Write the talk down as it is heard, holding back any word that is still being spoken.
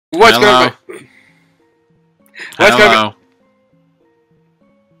What's going on? What's going on?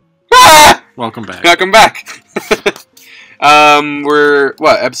 Ah! Welcome back. Welcome back. We're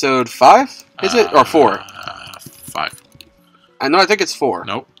what, episode 5? Is it or 4? 5. I think it's 4.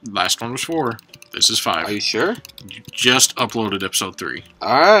 Nope. Last one was 4. This is 5. Are you sure? You just uploaded episode 3.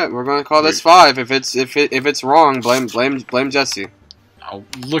 All right, we're gonna call this 5. If it's wrong, blame Jesse. I'll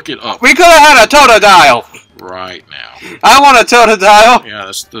look it up We could have had a Totodile right now. I want a Totodile. Yeah,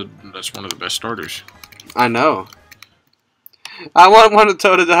 that's one of the best starters. I know. I want one of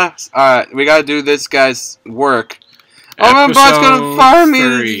Totodiles. All right, we gotta do this guy's work. Oh, my bot's gonna fire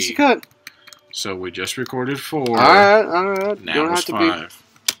me. 3. So we just recorded 4. All right. Now you don't it's have to 5.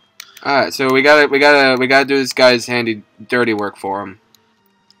 All right, so we gotta do this guy's dirty work for him.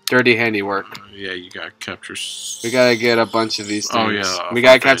 Dirty handiwork. Yeah, you gotta capture. We gotta get a bunch of these things. Oh yeah, we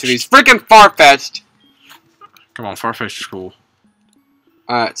gotta capture these freaking Farfetch'd. Come on, Farfetch'd is cool.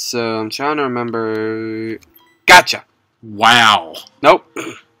 All right, so I'm trying to remember. Gotcha. Wow. Nope.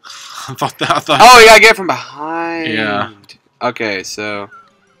 I thought. Oh, you gotta get it from behind. Yeah. Okay, so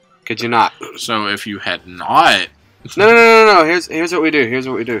could you not? So if you had not. No. Here's what we do. Here's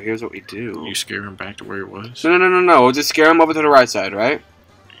what we do. You scare him back to where it was. No. We'll just scare him over to the right side, right?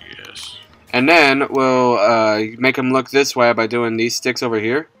 Yes. And then we'll make him look this way by doing these sticks over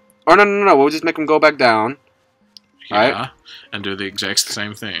here. Or no. We'll just make him go back down. Yeah. Right? And do the exact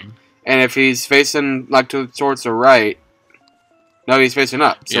same thing. And if he's facing like towards the right, no, he's facing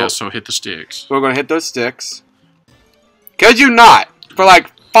up. So yeah. So hit the sticks. we're gonna hit those sticks. Could you not for like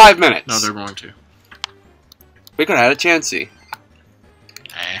 5 minutes? No, they're going to. We could have had a chancey.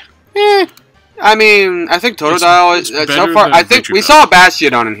 Eh. I mean, I think Totodile is so far. I think we saw a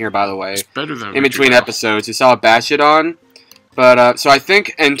Bastiodon in here, by the way. It's better than in between episodes, we saw a Bastiodon, but so I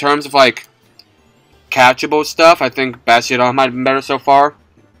think in terms of like catchable stuff, I think Bastiodon might have been better so far.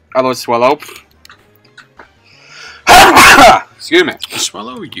 Although Swallow. Excuse me. Is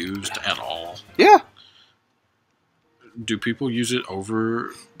Swallow used at all? Yeah. Do people use it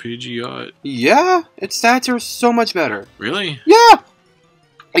over Pidgeot? Yeah, its stats are so much better. Really? Yeah.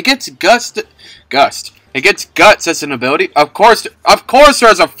 It gets Gust. It gets Guts as an ability. Of course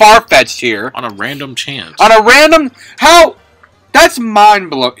there's a Farfetch'd here. On a random chance. On a random... How? That's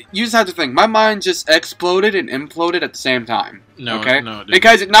mind-blowing. You just have to think. My mind just exploded and imploded at the same time. No, okay? no, it didn't.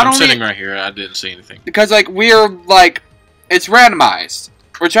 Because not I'm only... sitting right here. I didn't see anything. Because, like, we're, like... It's randomized.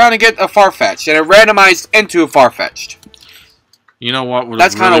 We're trying to get a Farfetch'd, and it randomized into a Farfetch'd. You know what would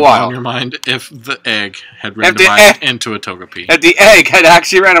That's have really kinda wild. blown your mind if the egg had randomized into a Togepi. If the egg had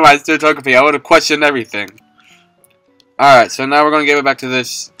actually randomized to a Togepi, I would have questioned everything. Alright, so now we're going to give it back to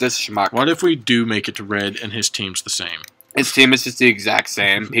this schmuck. What if we do make it to red and his team's the same? His team is just the exact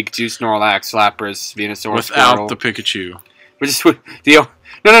same. Pikachu, Snorlax, Lapras, Venusaur, Without Squirtle. the Pikachu. We're just... No.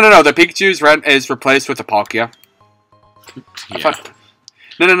 The Pikachu is replaced with a Palkia. Yeah.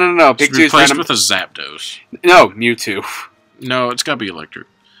 No. It's Pikachu's replaced with a Zapdos. No, Mewtwo. No, it's got to be electric.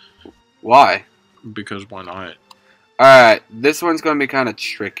 Why? Because why not? Alright, this one's going to be kind of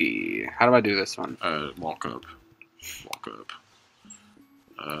tricky. How do I do this one? Walk up.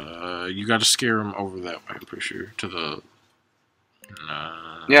 You got to scare him over that way, I'm pretty sure. To the...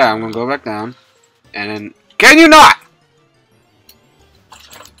 Yeah, I'm going to go back down. And then... Can you not?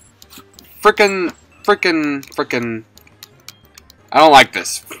 Frickin'... I don't like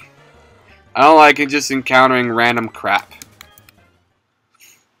this. I don't like it just encountering random crap.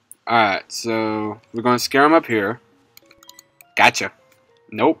 Alright, so we're going to scare him up here. Gotcha.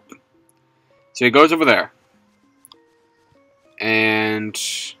 Nope. So he goes over there. And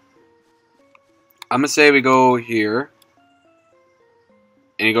I'm going to say we go here.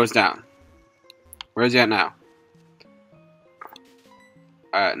 And he goes down. Where is he at now?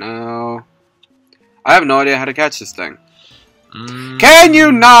 Alright, now... I have no idea how to catch this thing. Can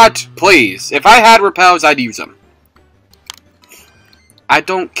you not, please? If I had repels, I'd use them. I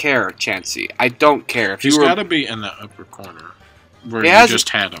don't care, Chansey. I don't care. If He's got to be in the upper corner where you just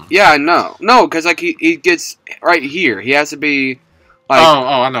had him. Yeah, I know. No, because like he gets right here. He has to be. Like,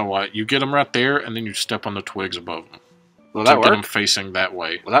 oh, I know what. You get him right there, and then you step on the twigs above him. Will that work? Get him facing that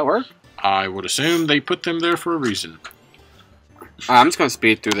way. Will that work? I would assume they put them there for a reason. I'm just gonna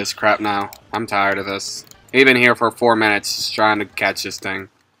speed through this crap now. I'm tired of this. He's been here for 4 minutes just trying to catch this thing.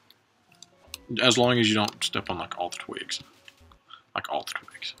 As long as you don't step on like all the twigs.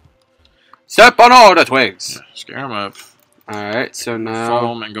 Step on all the twigs. Yeah, scare him up. Alright, so now...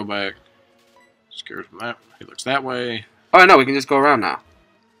 Follow him and go back. Scare him that. He looks that way. Oh, no, we can just go around now.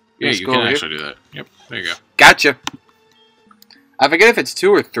 Yeah, you can actually do that. Yep, there you go. Gotcha. I forget if it's 2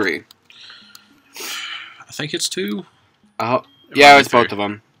 or 3. I think it's 2. Oh, yeah, it's both of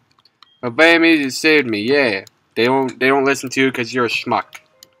them. Obey me, you saved me, yeah. They don't listen to you because you're a schmuck.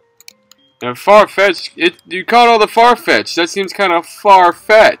 And far-fetched, you caught all the far-fetched. That seems kind of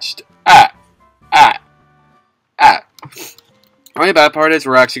far-fetched. Only bad part is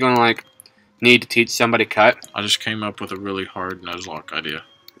we're actually going to, like, need to teach somebody cut. I just came up with a really hard Nuzlocke idea.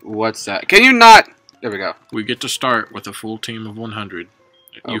 What's that? Can you not? There we go. We get to start with a full team of 100.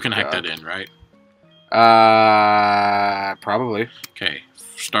 You can hack that in, right? Probably. Okay.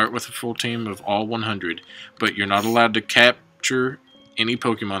 Start with a full team of all 100, but you're not allowed to capture any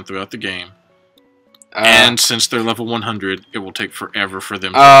Pokemon throughout the game. And since they're level 100, it will take forever for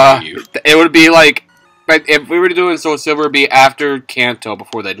them to know you. It would be like, but if we were doing Soul Silver, it would be after Kanto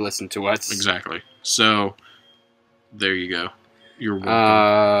before they'd listen to us. Exactly. So, there you go. You're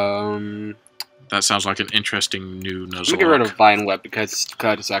welcome. That sounds like an interesting new Nuzlocke. Let me get rid of Vine Whip because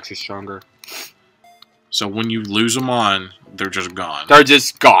Cut is actually stronger. So when you lose them on, they're just gone. They're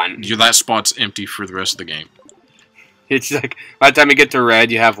just gone. That spot's empty for the rest of the game. It's like, by the time you get to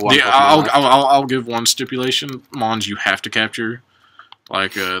red, you have one. Yeah, I'll give one stipulation. Mons you have to capture.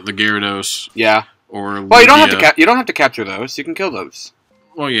 Like the Gyarados. Yeah. Or Lugia. Well, you don't have to capture those. You can kill those.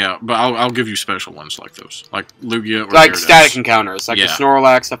 Well, yeah, but I'll give you special ones like those. Like Lugia or like Gyarados. Static encounters. Like the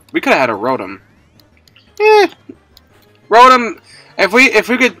Snorlax stuff. We could have had a Rotom. Rotom, if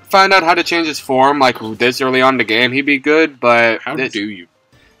we could find out how to change his form like this early on in the game, he'd be good. But how do you?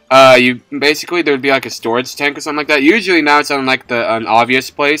 You basically there'd be like a storage tank or something like that. Usually now it's on like an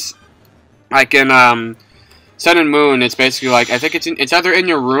obvious place, like in Sun and Moon. It's basically like I think it's either in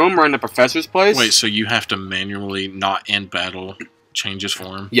your room or in the professor's place. Wait, so you have to manually not end battle change his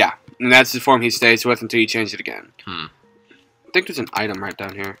form? Yeah, and that's the form he stays with until you change it again. I think there's an item right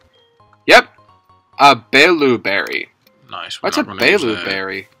down here. Yep. A Bailu Berry. Nice. What's a Bailu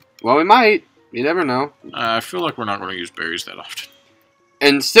Berry? Well, we might. You never know. I feel like we're not going to use berries that often.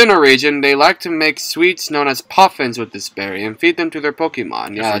 In Sinnoh region, they like to make sweets known as puffins with this berry and feed them to their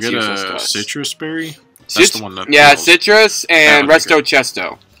Pokemon. Yeah, that's useless to us. Citrus berry? That's the one that kills. Citrus and Resto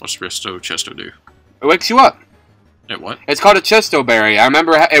Chesto. What's Resto Chesto do? It wakes you up. It what? It's called a Chesto Berry. I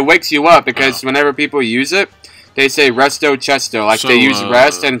remember it wakes you up because whenever people use it, they say Resto Chesto. Like they use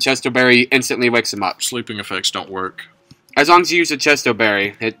rest and Chesto Berry instantly wakes them up. Sleeping effects don't work. As long as you use a Chesto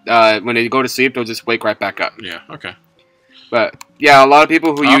Berry, when they go to sleep, they'll just wake right back up. Yeah, okay. But, yeah, a lot of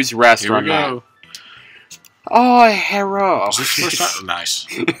people who use rest run that. Oh, hero. Is this the first time? Nice.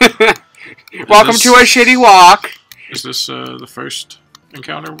 Welcome to a shitty walk. Is this the first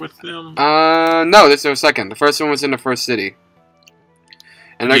encounter with them? No, this is the second. The first one was in the first city.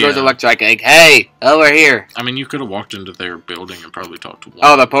 And there goes Electric like, hey, over here. I mean, you could have walked into their building and probably talked to one.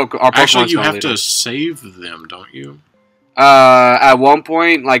 Oh, our Pokemon. Actually, you have to save them, don't you? At one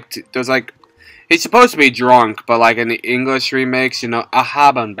point, like, there's like, he's supposed to be drunk, but like in the English remakes, you know, a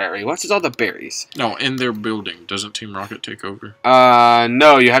Habanberry. What's all the berries? No, in their building. Doesn't Team Rocket take over?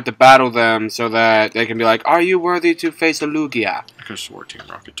 No, you have to battle them so that they can be like, are you worthy to face a Lugia? I could have swore Team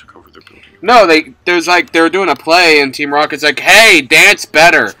Rocket took over their building. No, they were doing a play and Team Rocket's like, hey, dance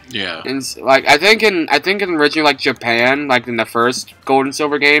better. Yeah. And like I think in originally like Japan, like in the first Gold and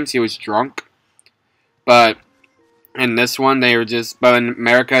Silver games, he was drunk. But in this one, but in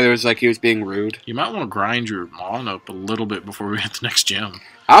America, there was like he was being rude. You might want to grind your Mon up a little bit before we hit the next gym.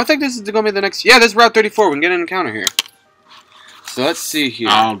 I don't think this is going to be the next. Yeah, this is Route 34. We can get an encounter here. So let's see here.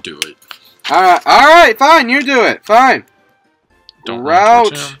 I'll do it. Alright, fine. You do it. Fine. Don't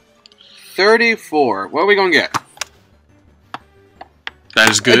Route 34. What are we going to get? That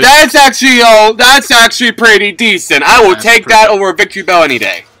is good. That's actually pretty decent. I will take that over a Victory Bell any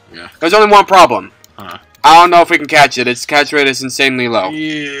day. Yeah. There's only one problem. Huh. I don't know if we can catch it. Its catch rate is insanely low.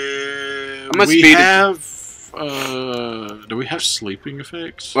 Yeah. Do we have sleeping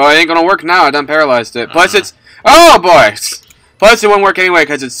effects? Well, it ain't gonna work now. I done paralyzed it. Plus, it's... Oh, boy! Plus, it wouldn't work anyway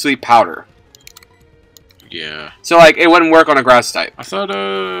because it's sleep powder. Yeah. So, like, it wouldn't work on a grass type. I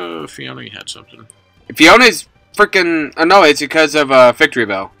thought, Fiona had something. Fiona's freaking... no, it's because of, Victory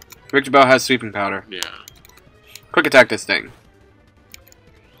Bell. Victory Bell has sleeping powder. Yeah. Quick attack this thing.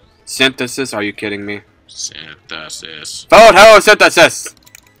 Synthesis? Are you kidding me? Synthesis. Photosynthesis!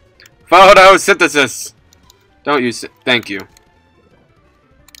 Photosynthesis! Don't use it. Thank you.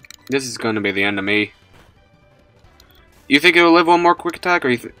 This is going to be the end of me. You think it will live one more quick attack, or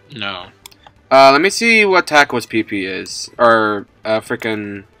you No. Let me see what Tackle's PP is, or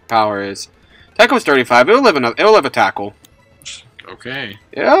freaking power is. Tackle's 35. It'll live a Tackle. Okay.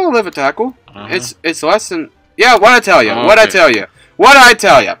 Yeah, it'll live a Tackle. It's less than. Yeah, what I tell you? What I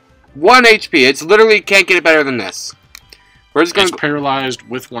tell you? 1 HP. It's literally can't get it better than this. We're just gonna. It's paralyzed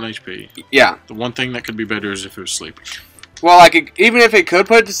with 1 HP. Yeah. The one thing that could be better is if it was sleeping. Well, like, even if it could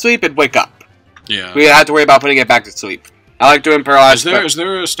put it to sleep, it'd wake up. Yeah. We'd have to worry about putting it back to sleep. I like doing paralyzed. Is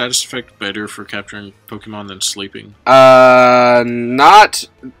there a status effect better for capturing Pokemon than sleeping? Not,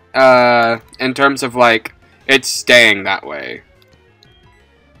 in terms of, like, it's staying that way.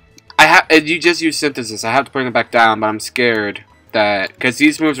 You just use Synthesis. I have to bring it back down, but I'm scared that... Because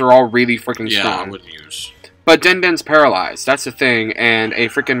these moves are all really freaking strong. Yeah, I wouldn't use... But Dinden's paralyzed. That's the thing. And a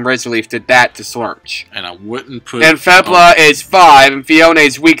freaking Razorleaf did that to Slurch. And I wouldn't put... And Fepla is 5, and Fiona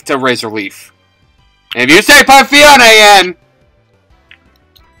is weak to Razorleaf. If you say put Fiona in...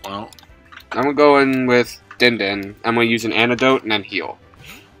 Well... I'm going to go in with Dinden. I'm going to use an Antidote and then heal.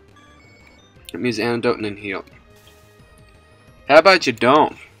 Let me use Antidote and then heal. How about you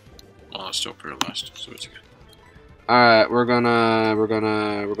don't? Well, it's still paralyzed, so it's good. Alright, we're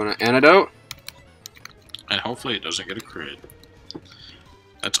gonna Antidote. And hopefully it doesn't get a crit.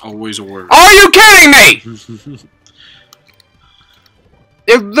 That's always a word. Are you kidding me?!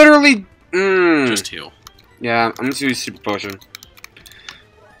 It literally... Just heal. Yeah, I'm just use Super Potion.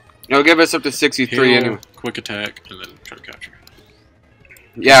 It'll give us up to 63 heal, anyway. Quick attack, and then try to capture.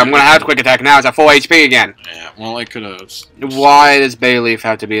 Yeah, I'm gonna have Quick Attack now. It's at full HP again. Yeah, well, I could have... Why does Bayleaf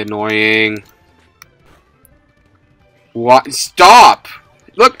have to be annoying? What? Stop!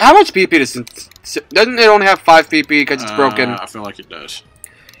 Look, how much PP does... Doesn't it only have 5 PP because it's broken? I feel like it does.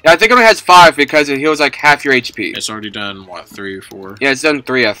 Yeah, I think it only has 5 because it heals like half your HP. It's already done, what, 3 or 4? Yeah, it's done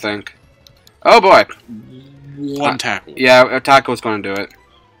 3, I think. Oh boy. One tackle. Yeah, a tackle's gonna do it.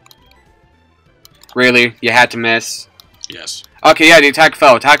 Really? You had to miss? Yes. Okay, yeah, the attack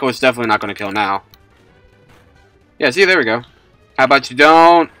fell. Tackle is definitely not gonna kill now. Yeah, see, there we go. How about you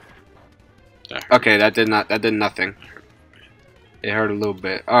don't? Okay, that did nothing. It hurt a little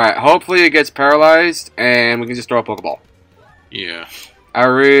bit. Alright, hopefully it gets paralyzed, and we can just throw a Pokeball. Yeah. I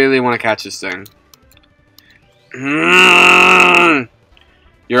really want to catch this thing.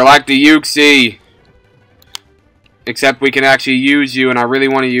 You're like the Uxie. Except we can actually use you, and I really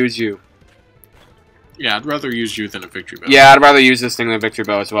want to use you. Yeah, I'd rather use you than a Victory Bell. Yeah, I'd rather use this thing than a Victory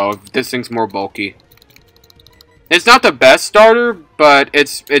Bell as well. This thing's more bulky. It's not the best starter, but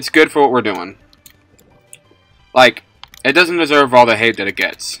it's good for what we're doing. Like... It doesn't deserve all the hate that it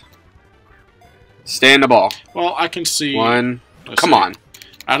gets. Stay in the ball. Well, I can see... Come on.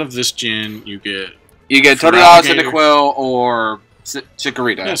 Out of this gen, you get... You get Totodile, Cyndaquil, or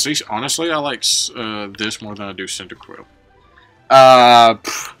Chikorita. Yeah, see, honestly, I like this more than I do Cyndaquil. I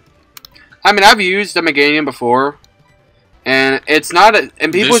mean, I've used a Meganium before. And it's not a...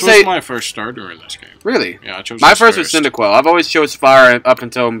 And people say... This was my first starter in this game. Really? Yeah, I chose my first was Cyndaquil. I've always chose Fire up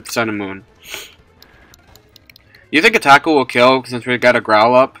until Sun and Moon. You think a tackle will kill since we got a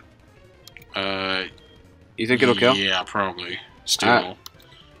growl up? You think it'll kill? Yeah, probably. Still.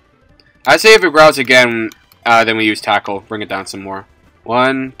 I'd say if it growls again, then we use tackle. Bring it down some more.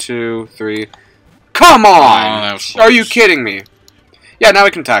 1, 2, 3. Come on! Oh, are you kidding me? Yeah, now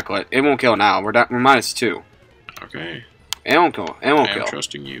we can tackle it. It won't kill now. We're -2. Okay. It won't kill. It won't kill. I'm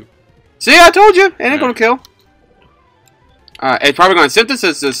trusting you. See, I told you. It ain't gonna kill. It's probably gonna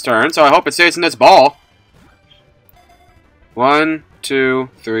Synthesis this turn, so I hope it stays in this ball. 1, 2,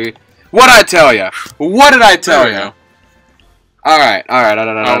 3. What did I tell you? What did I tell you? Alright.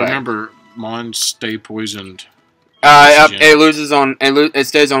 Remember, mine stay poisoned. It loses on... It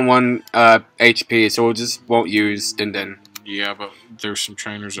stays on 1 HP, so we just won't use Dinden. Yeah, but there's some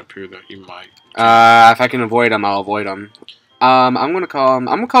trainers up here that you might... If I can avoid them, I'll avoid them. I'm gonna call them...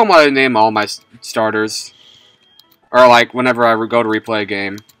 I'm gonna call them what I name all my starters. Or, like, whenever I go to replay a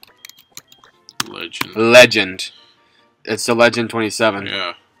game. Legend. It's the Legend 27.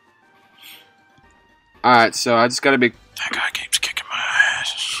 Yeah. Alright, so I just gotta be... That guy keeps kicking my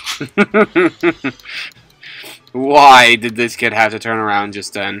ass. Why did this kid have to turn around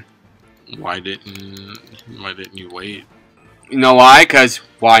just then? Why didn't you wait? You know why? Because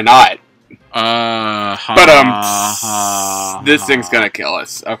why not? This thing's gonna kill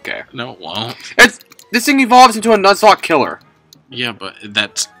us. Okay. No, it won't. This thing evolves into a Nuzlocke killer. Yeah, but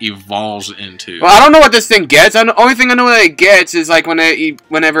that evolves into... Well, I don't know what this thing gets. The only thing I know that it gets is like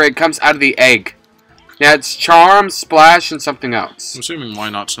whenever it comes out of the egg. Yeah, it's Charm, Splash, and something else. I'm assuming Why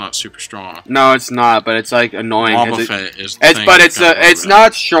Not's not super strong. No, it's not, but it's like annoying. Wobbuffet is the thing. But it's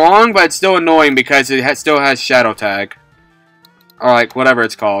not strong, but it's still annoying because it still has Shadow Tag. Or like, whatever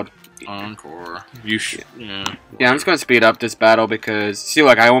it's called. Encore. Yeah, I'm just gonna speed up this battle because... See,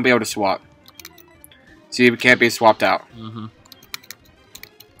 look, I won't be able to swap. See, we can't be swapped out.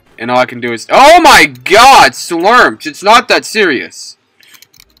 And all I can do is... Oh my god! Slurped! It's not that serious.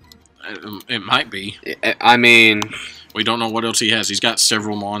 It might be. I mean... We don't know what else he has. He's got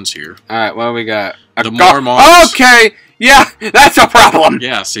several Mons here. Alright, what do we got? More Mons... Okay! Yeah, that's a problem.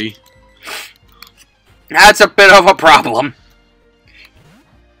 Yeah, see? That's a bit of a problem.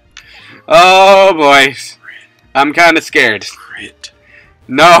 Oh, boys. I'm kind of scared. Crit.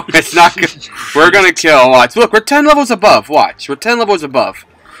 No, it's not good. We're gonna kill. Watch. Look, we're 10 levels above. Watch. We're 10 levels above.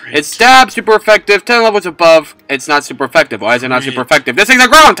 Crit. It's stab, super effective. 10 levels above. It's not super effective. Why is it not super effective? This thing's a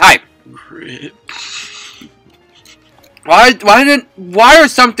ground type! Crit. Why are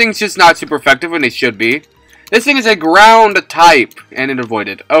some things just not super effective when they should be? This thing is a ground type. And it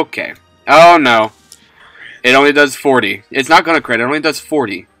avoided. Okay. Oh, no. It only does 40. It's not gonna crit. It only does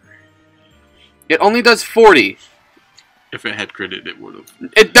 40. It only does 40. If it had critted, it would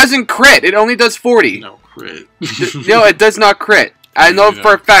have. It doesn't crit. It only does 40. No, crit. No, it does not crit. I know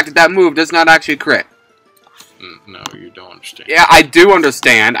for a fact that that move does not actually crit. No, you don't understand. Yeah, I do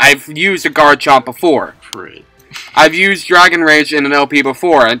understand. I've used a guard chomp before. Crit. I've used Dragon Rage in an LP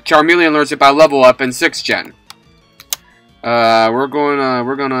before, and Charmeleon learns it by level up in 6th gen. We're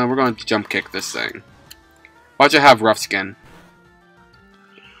gonna jump kick this thing. Watch it have rough skin.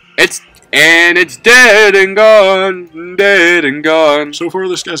 It's dead and gone, dead and gone. So far,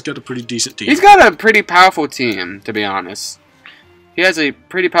 this guy's got a pretty decent team. He's got a pretty powerful team, to be honest. He has a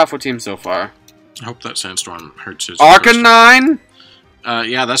pretty powerful team so far. I hope that sandstorm hurts his. Arcanine?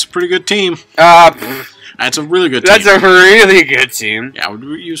 Yeah, that's a pretty good team. That's a really good team. That's a really good team. Yeah, I would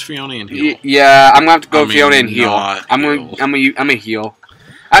use Fiona and heal. Yeah, I'm gonna have to go Fiona and heal. I'm gonna heal.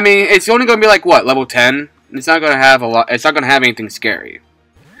 I mean, it's only gonna be like what, level 10? It's not gonna have a lot. It's not gonna have anything scary.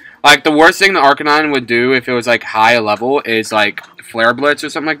 Like the worst thing the Arcanine would do if it was like high level is like Flare Blitz or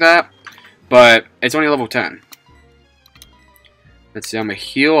something like that. But it's only level 10. Let's see. I'm gonna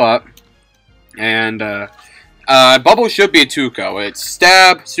heal up, and Bubble should be a Tuco. It's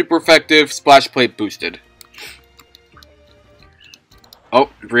stab, super effective, splash plate boosted. Oh,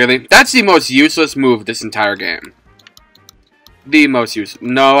 really? That's the most useless move this entire game. The most useless.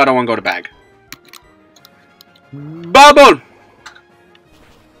 No, I don't want to go to bag. Bubble!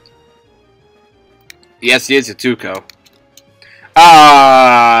 Yes, he is a Tuco.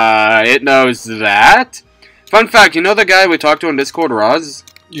 It knows that. Fun fact, you know the guy we talked to on Discord, Roz?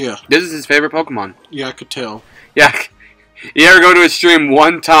 Yeah. This is his favorite Pokemon. Yeah, I could tell. Yeah. You ever go to his stream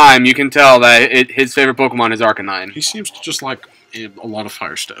one time, you can tell that his favorite Pokemon is Arcanine. He seems to just like a lot of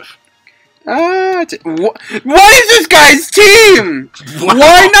fire stuff. What is this guy's team? Wow.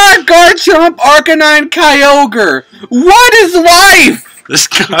 Why not Garchomp, Arcanine, Kyogre? What is life? This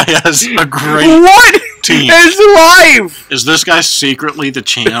guy has a great team. What is life? Is this guy secretly the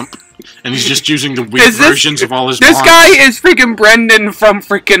champ? And he's just using the weak versions of all his This mons? guy is freaking Brendan from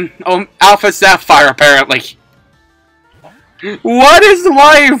freaking Alpha Sapphire, apparently. What is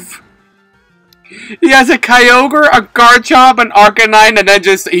life? He has a Kyogre, a Garchomp, an Arcanine, and then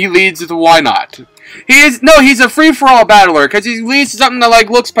he leads with why not? He's a free-for-all battler, because he leads to something that, like,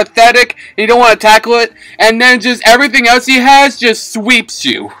 looks pathetic, and you don't want to tackle it, and then just everything else he has just sweeps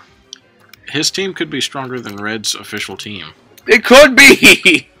you. His team could be stronger than Red's official team. It could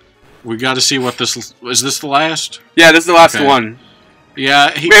be! We got to see what this... Is this the last? Yeah, this is the last one.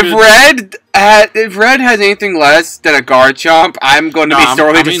 Yeah, if Red has anything less than a Garchomp, I'm going to be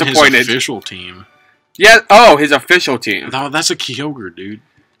sorely disappointed. His official team. Yeah, oh, his official team. No, that's a Kyogre, dude.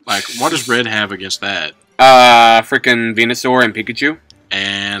 Like, what does Red have against that? Frickin' Venusaur and Pikachu.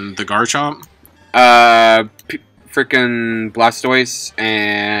 And the Garchomp? Frickin' Blastoise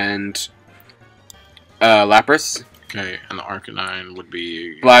and Lapras. Okay, and the Arcanine would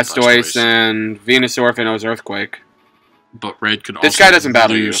be Blastoise and Venusaur if it knows Earthquake. But Red could this guy doesn't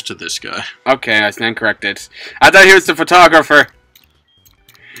battle you. To this guy. Okay, I stand corrected. I thought he was the photographer.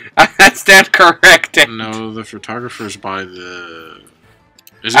 I stand corrected. No, the photographer's by the...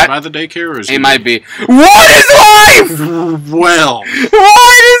 Is it by the daycare or is it... He might be. What is life? Well.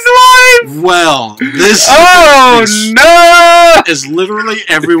 What is life? Well, this... Oh, no! Is literally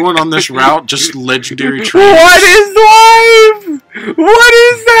everyone on this route just legendary trainers. What is life? What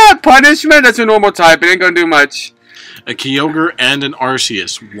is that? Punishment? That's a normal type. It ain't gonna do much. A Kyogre and an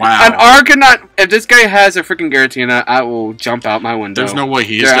Arceus. Wow. An Arcanine. If this guy has a freaking Giratina, I will jump out my window. There's no way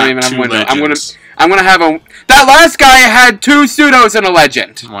he has got two legends. I'm gonna have a... That last guy had 2 pseudos and a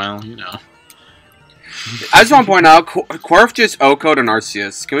legend. Well, you know. I just want to point out, Quarf just O-code an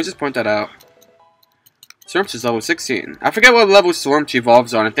Arceus. Can we just point that out? Stormch is level 16. I forget what level Stormch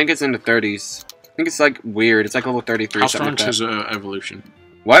evolves on. I think it's in the 30s. I think it's like weird. It's like level 33 or something like that. How strong is his evolution?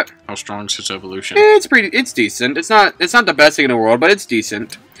 What? How strong is his evolution? It's decent. It's not the best thing in the world, but it's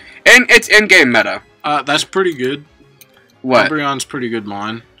decent. And it's in-game meta. That's pretty good. What? Umbreon's pretty good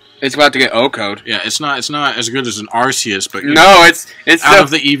mon. It's about to get O-code. Yeah, it's not as good as an Arceus, but no, it's out of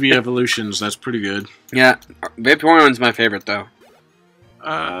the Eevee evolutions, that's pretty good. Yeah, Vaporeon's my favorite though.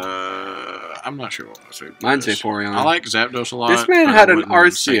 I'm not sure what my favorite. Mine's Vaporeon. I like Zapdos a lot. This man had an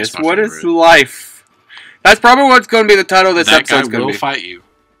Arceus. What is life? That's probably what's going to be the title of this episode. That guy will fight you.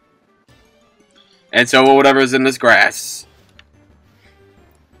 And so will whatever's in this grass.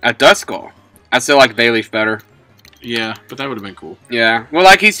 A Duskull. I still like Bayleaf better. Yeah, but that would have been cool. Yeah. Well,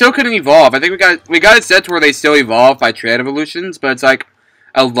 like, he still couldn't evolve. I think we got it set to where they still evolve by trade evolutions, but it's like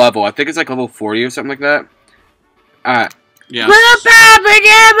a level. I think it's like level 40 or something like that. Alright. Yeah.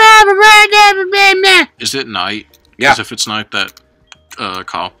 Is it night? Yeah. Because if it's night, that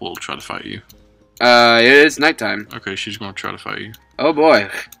cop will try to fight you. It is nighttime. Okay, she's going to try to fight you. Oh, boy.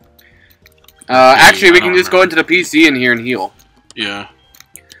 Actually, we can just go into the PC in here and heal. Yeah.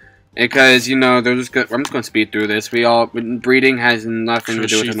 Because, you know, they're just I'm just going to speed through this. Breeding has nothing to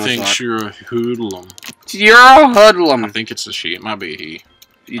do with it. She thinks you're a hoodlum. You're a hoodlum. I think it's a she. It might be a he.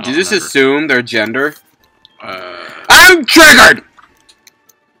 You just assume their gender? I'm triggered!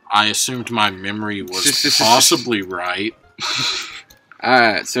 I assumed my memory was possibly right.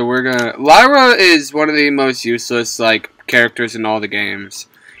 Alright, so we're gonna... Lyra is one of the most useless, like, characters in all the games.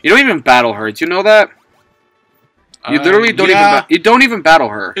 You don't even battle her. Do you know that? You literally don't even battle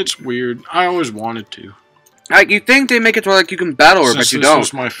her. It's weird. I always wanted to. Like, you think they make it to where, like, you can battle her, but you don't.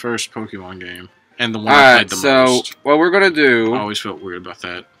 This was my first Pokemon game. And the one I played the most. So, what we're gonna do... I always felt weird about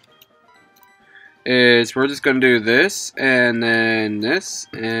that. Is we're just gonna do this, and then this,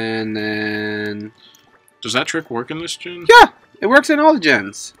 and then... Does that trick work in this gen? Yeah! It works in all the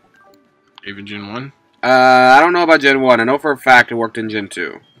gens. Even Gen 1? I don't know about Gen 1. I know for a fact it worked in Gen 2.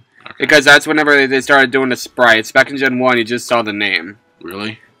 Okay. Because that's whenever they started doing the sprites. Back in Gen 1, you just saw the name.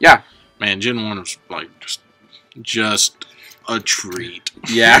 Really? Yeah. Man, Gen 1 was, like, just a treat.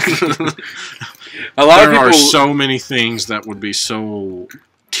 Yeah. A lot of people... There are so many things that would be so...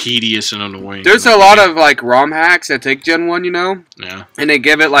 tedious and annoying. There's a lot of like ROM hacks that take Gen 1, you know? Yeah. And they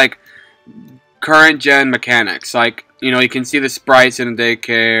give it like current gen mechanics. Like, you know, you can see the sprites in the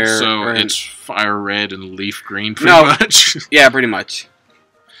daycare. So it's fire red and leaf green pretty much? Yeah, pretty much.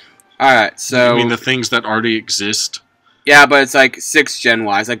 Alright, so... You mean the things that already exist? Yeah, but it's like 6 gen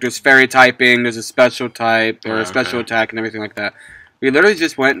wise. Like there's fairy typing, there's a special type, or a special attack and everything like that. We literally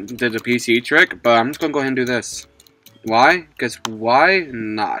just went and did the PC trick, but I'm just gonna go ahead and do this. Why? Because why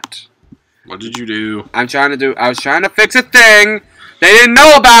not? What did you do? I was trying to fix a thing. They didn't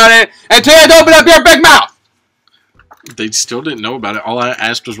know about it until you opened up your big mouth. They still didn't know about it. All I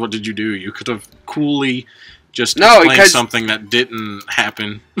asked was, what did you do? You could have coolly just explained something that didn't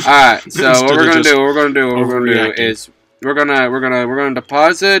happen. Alright, so what we're gonna do is we're gonna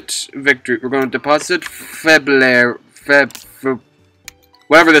deposit victory. We're gonna deposit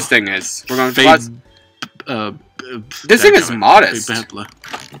whatever this thing is. We're gonna deposit. This thing is modest.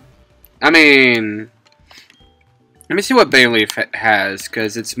 I mean, let me see what Bayleaf has,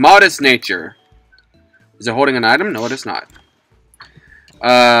 because it's modest nature. Is it holding an item? No, it is not.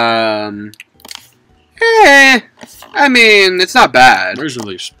 I mean, it's not bad. Razor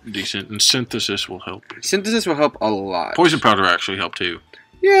Leaf's decent, and Synthesis will help. Synthesis will help a lot. Poison Powder actually helped too.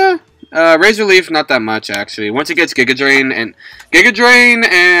 Yeah. Razor Leaf, not that much, actually. Once it gets Giga Drain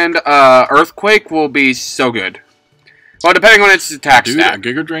and Earthquake will be so good. Well, depending on its attack stat. A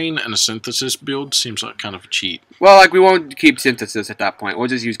Giga Drain and a Synthesis build seems like kind of a cheat. Well, like, we won't keep Synthesis at that point. We'll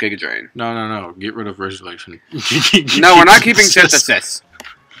just use Giga Drain. No. Get rid of Razor Leaf. No, we're not keeping Synthesis.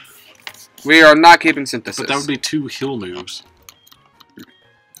 We are not keeping Synthesis. But that would be 2 heal moves.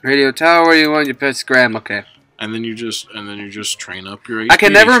 Radio Tower, you want your best Scram, okay. And then you just train up your HP. I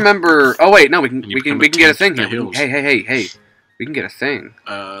can never rember. Oh wait, no, we can get a thing here. Hey. We can get a thing.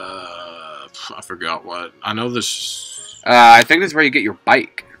 I forgot what. I know this. I think this is where you get your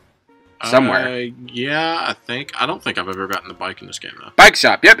bike. Somewhere. Yeah, I think. I don't think I've ever gotten the bike in this game though. Bike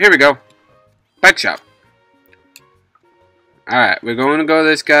shop. Yep, here we go. Bike shop. Alright, we're going to go to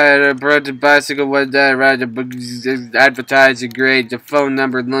this guy, brought the bicycle, what that, ride the advertise, great, the phone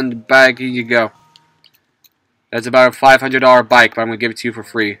number, London bike, here you go. That's about a $500 bike, but I'm going to give it to you for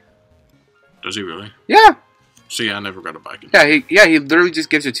free. Does he really? Yeah. See, I never got a bike. Yeah, he literally just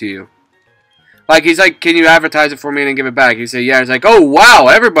gives it to you. Like, he's like, can you advertise it for me and then give it back? You say, yeah. He's like, oh, wow,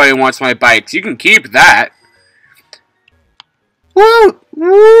 everybody wants my bikes. You can keep that. Woo!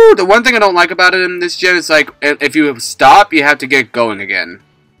 Woo! The one thing I don't like about it in this gen is, like, if you stop, you have to get going again.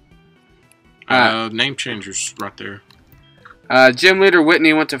 Name changer's right there. Gym leader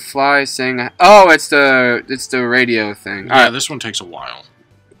Whitney went to fly, saying, "Oh, it's the radio thing." Yeah, this one takes a while.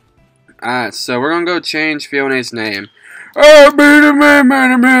 So we're gonna go change Fiona's name. Oh, man,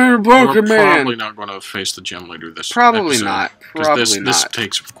 We're Pokemon. probably not going to face the gym leader this Probably episode, not. Probably not. This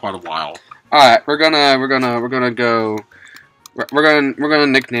takes quite a while. All right, we're gonna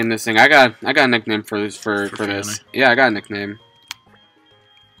nickname this thing. I got a nickname for this for this. Yeah, I got a nickname.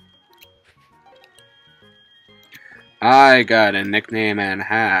 I got a nickname and a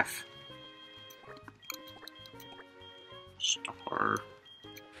half. Star.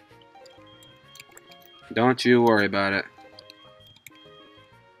 Don't you worry about it.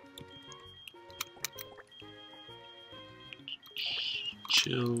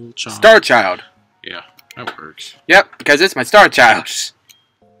 Chill Child. Star Child. Yeah, that works. Yep, because it's my Star Child.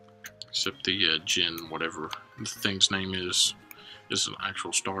 Except the Jin, whatever the thing's name is an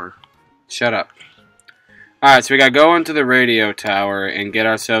actual star. Shut up. Alright, so we gotta go into the radio tower and get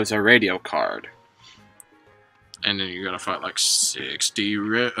ourselves a radio card. And then you gotta fight like 60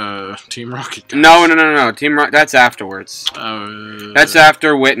 Team Rocket guys. No. Team Rocket, that's afterwards. That's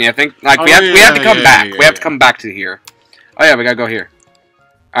after Whitney. I think, like, we have to come back. We have to come back to here. Oh, yeah, we gotta go here.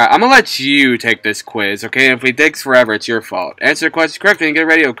 Alright, I'm gonna let you take this quiz, okay? If it takes forever, it's your fault. Answer the question correctly and get a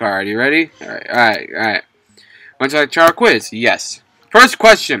radio card. You ready? Alright. Want to try our quiz? Yes. First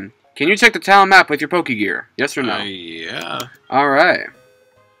question. Can you check the town map with your Pokegear? Yes or no? Yeah. Alright.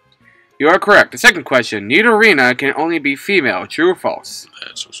 You are correct. The second question. Nidorina can only be female. True or false?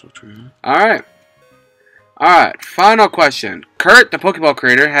 That's also true. Alright. Alright. Final question. Kurt, the Pokeball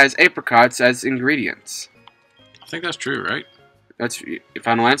creator, has apricots as ingredients. I think that's true, right? That's your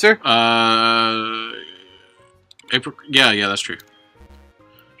final answer? Yeah, that's true.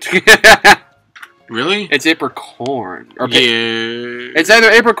 Really? It's apricorn. Yeah. It's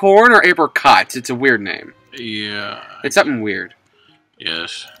either apricorn or apricots. It's a weird name. Yeah. It's something weird.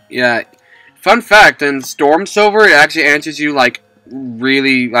 Yes. Yeah. Fun fact, in Storm Silver, it actually answers you, like,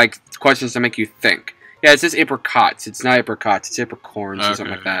 really, like, questions that make you think. Yeah, it says apricots. It's not apricots. It's apricorns or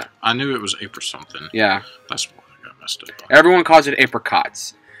something like that. I knew it was apricot something. Yeah. That's why I got messed up. Everyone calls it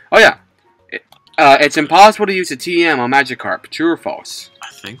apricots. Oh, yeah. It's impossible to use a TM on Magikarp. True or false? I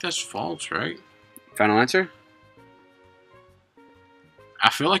think that's false, right? Final answer? I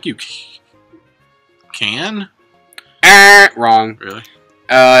feel like you can. Wrong. Really?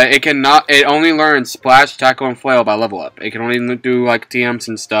 It cannot. It only learns Splash, Tackle, and Flail by level up. It can only do like TMs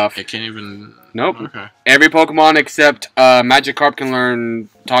and stuff. It can't even. Nope. Okay. Every Pokemon except Magikarp can learn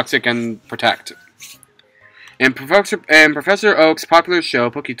Toxic and Protect. And Professor Oak's popular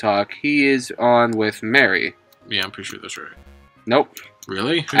show, Poketalk, he is on with Mary. Yeah, I'm pretty sure that's right. Nope.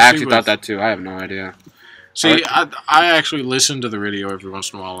 Really? I actually thought that too. I have no idea. See, I actually listen to the radio every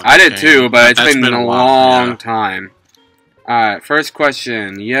once in a while. I did too, but it's been a long time. Alright, first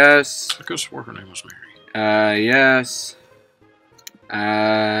question. Yes. I could have swore her name was Mary. Yes.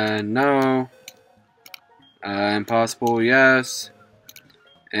 No. Impossible, yes.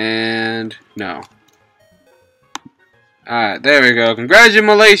 And no. Alright, there we go.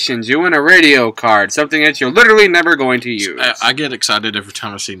 Congratulations, you win a radio card. Something that you're literally never going to use. I get excited every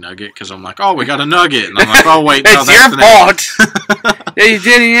time I see Nugget, because I'm like, oh, we got a Nugget. And I'm like, oh, wait, no, it's that's your fault! You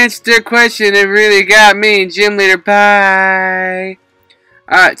didn't answer the question. It really got me. Gym leader, bye.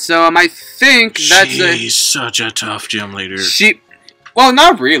 Alright, so I think that's She's such a tough gym leader. Well,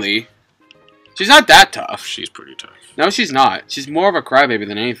 not really. She's not that tough. She's pretty tough. No, she's not. She's more of a crybaby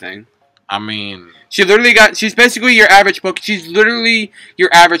than anything. I mean... She's basically your average she's literally your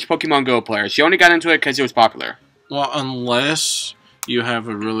average Pokemon Go player. She only got into it because it was popular. Well, unless you have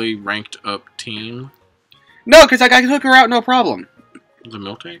a really ranked up team. No, because I can hook her out no problem. The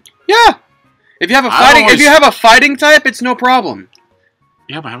Miltank? Yeah. If you have a fighting type, it's no problem.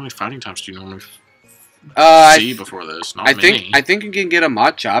 Yeah, but how many fighting types do you normally see before this? Not many. I think you can get a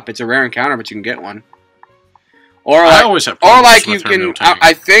Machop. It's a rare encounter, but you can get one. Or I always have problems with her Miltank.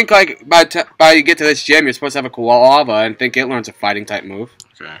 I think like by you get to this gym, you're supposed to have a Koalava and think it learns a fighting type move.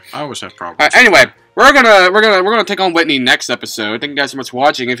 Okay, I always have problems. Anyway, we're gonna take on Whitney next episode. Thank you guys so much for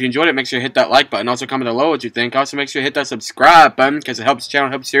watching. If you enjoyed it, make sure you hit that like button. Also, comment below what you think. Also, make sure you hit that subscribe button because it helps the channel,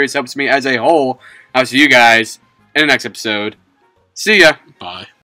 helps the series, helps me as a whole. I'll see you guys in the next episode. See ya. Bye.